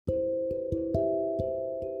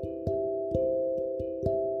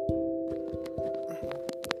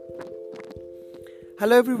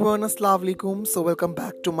Hello everyone, Assalamu alaikum. So welcome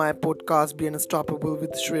back to my podcast Be Unstoppable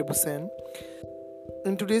with Shreya Hussain.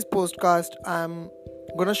 In today's podcast, I'm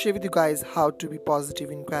gonna share with you guys how to be positive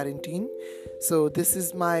in quarantine. So this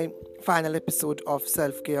is my final episode of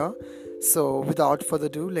self-care. So without further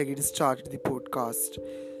ado, let's get started the podcast.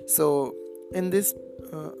 So in this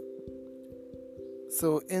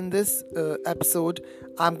uh, episode,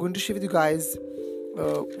 I'm going to share with you guys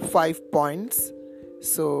 5 points.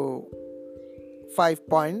 So 5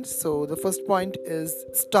 points. So the first point is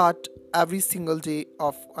start every single day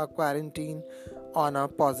of a quarantine on a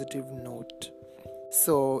positive note.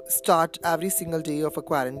 So start every single day of a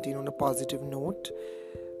quarantine on a positive note.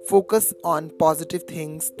 Focus on positive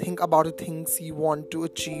things. Think about the things you want to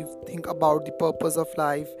achieve. Think about the purpose of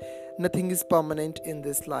life. Nothing is permanent in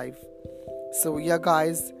this life. So yeah,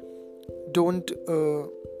 guys, don't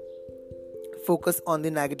focus on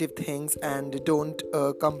the negative things and don't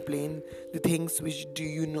complain the things which do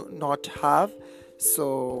you not have.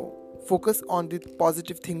 So focus on the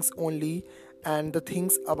positive things only, and the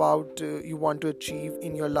things about you want to achieve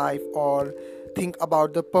in your life, or think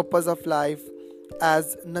about the purpose of life,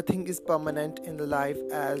 as nothing is permanent in the life,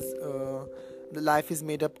 as the life is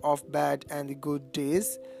made up of bad and the good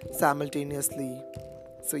days simultaneously.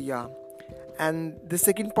 So yeah, and the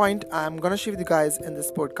second point I'm gonna share with you guys in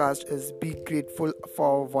this podcast is be grateful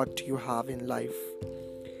for what you have in life.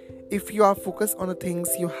 If you are focused on the things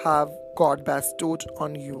you have God bestowed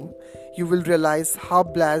on you, you will realize how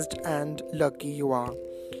blessed and lucky you are.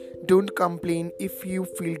 Don't complain. If you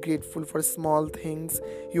feel grateful for small things,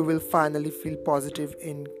 you will finally feel positive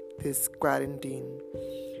in this quarantine.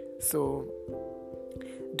 So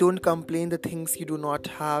don't complain the things you do not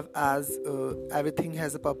have, as everything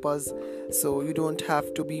has a purpose. So you don't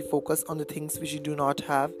have to be focused on the things which you do not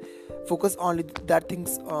have. Focus only that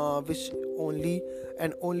things which only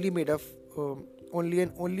and only made up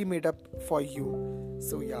only made up for you.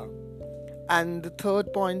 So yeah. And the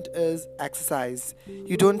third point is exercise.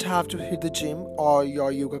 You don't have to hit the gym or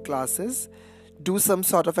your yoga classes. Do some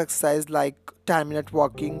sort of exercise like 10-minute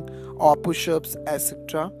walking or push-ups,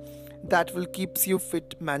 etc. That will keeps you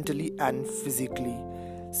fit mentally and physically.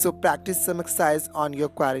 So practice some exercise on your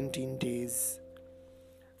quarantine days.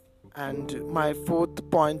 And my fourth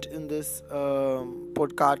point in this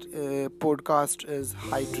podcast is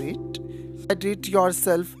hydrate. Hydrate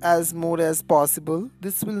yourself as more as possible.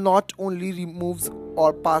 This will not only removes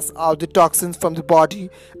or pass out the toxins from the body,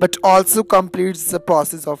 but also completes the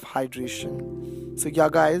process of hydration. So yeah,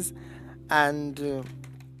 guys, and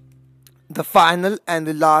the final and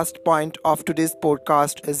the last point of today's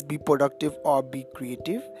podcast is be productive or be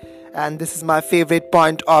creative. And this is my favorite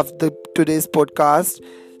point of the today's podcast.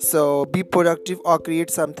 So be productive or create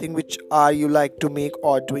something which you like to make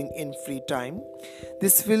or doing in free time.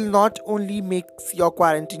 This will not only makes your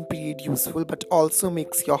quarantine period useful, but also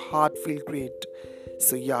makes your heart feel great.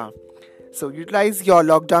 So yeah. So utilize your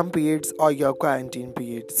lockdown periods or your quarantine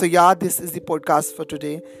period. So yeah, this is the podcast for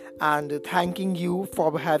today, and thanking you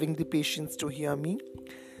for having the patience to hear me.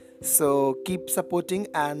 So keep supporting,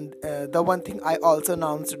 and the one thing I also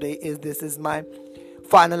announced today is this is my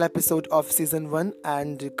final episode of season 1,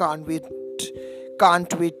 and can't wait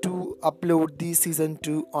to upload the season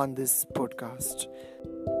 2 on this podcast.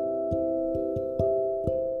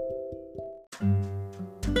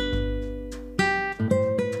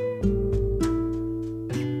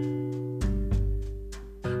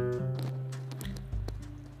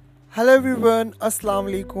 Hello everyone, Assalamu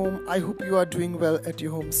alaikum. I hope you are doing well at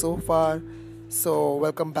your home so far. So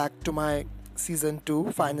welcome back to my season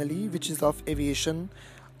 2 finally, which is of aviation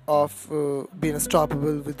of Being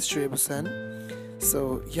Unstoppable with Shreya Hussain.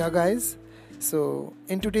 So yeah, guys, so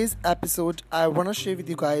in today's episode I want to share with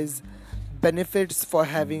you guys benefits for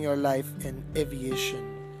having your life in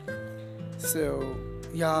aviation. So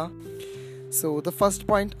yeah, so the first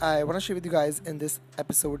point I want to share with you guys in this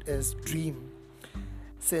episode is dream.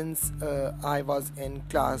 Since I was in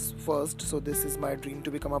class first, so this is my dream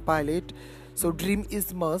to become a pilot. So dream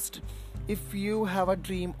is must. If you have a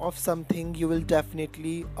dream of something, you will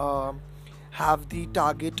definitely have the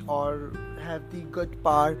target or have the good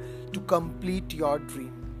power to complete your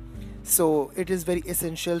dream. So it is very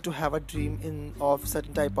essential to have a dream in of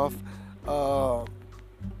certain type of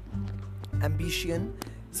ambition.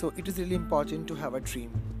 So it is really important to have a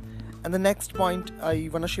dream. And the next point I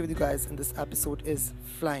want to share with you guys in this episode is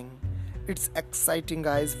flying. It's exciting,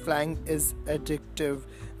 guys. Flying is addictive.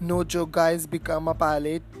 No joke, guys. Become a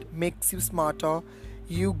pilot makes you smarter.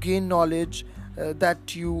 You gain knowledge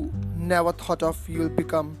that you never thought of. You'll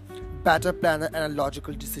become better planner and a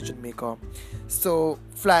logical decision maker. So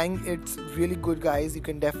flying, it's really good, guys. You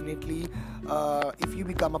can definitely, if you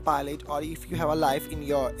become a pilot or if you have a life in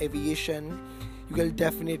your aviation, you will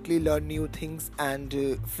definitely learn new things,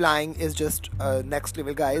 and flying is just next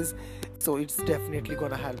level, guys. So it's definitely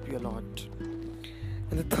gonna help you a lot.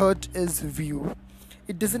 And the third is view.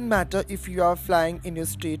 It doesn't matter if you are flying in your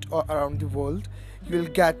state or around the world, you will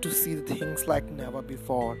get to see the things like never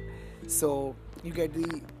before. So you get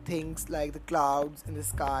the things like the clouds in the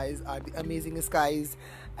skies, are the amazing skies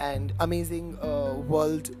and amazing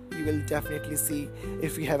world you will definitely see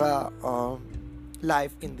if you have a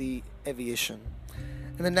life in the aviation.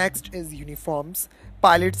 And the next is uniforms.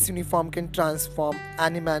 Pilot's uniform can transform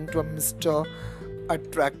any man to a Mr.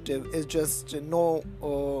 Attractive. It's just no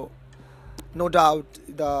doubt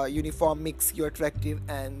the uniform makes you attractive,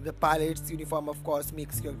 and the pilot's uniform of course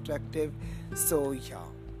makes you attractive. So yeah.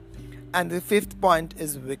 And the fifth point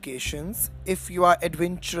is vacations. If you are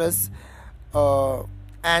adventurous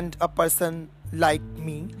and a person like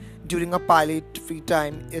me, during a pilot free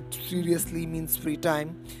time, it seriously means free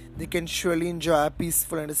time, they can surely enjoy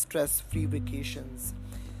peaceful and stress-free vacations.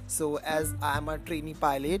 So as I am a trainee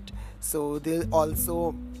pilot, so they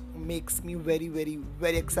also makes me very very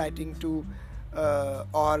very exciting to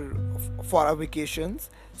or for our vacations.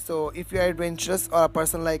 So if you are adventurous or a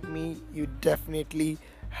person like me, you definitely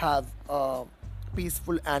have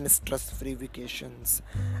peaceful and stress-free vacations.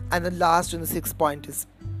 And the last and the sixth point is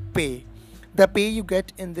pay. The pay you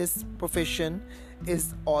get in this profession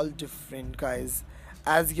is all different, guys,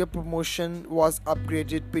 as your promotion was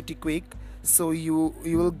upgraded pretty quick, so you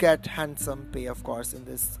will get handsome pay of course in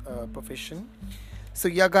this profession. So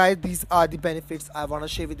yeah, guys, these are the benefits I want to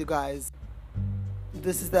share with you guys.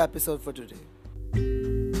 This is the episode for today.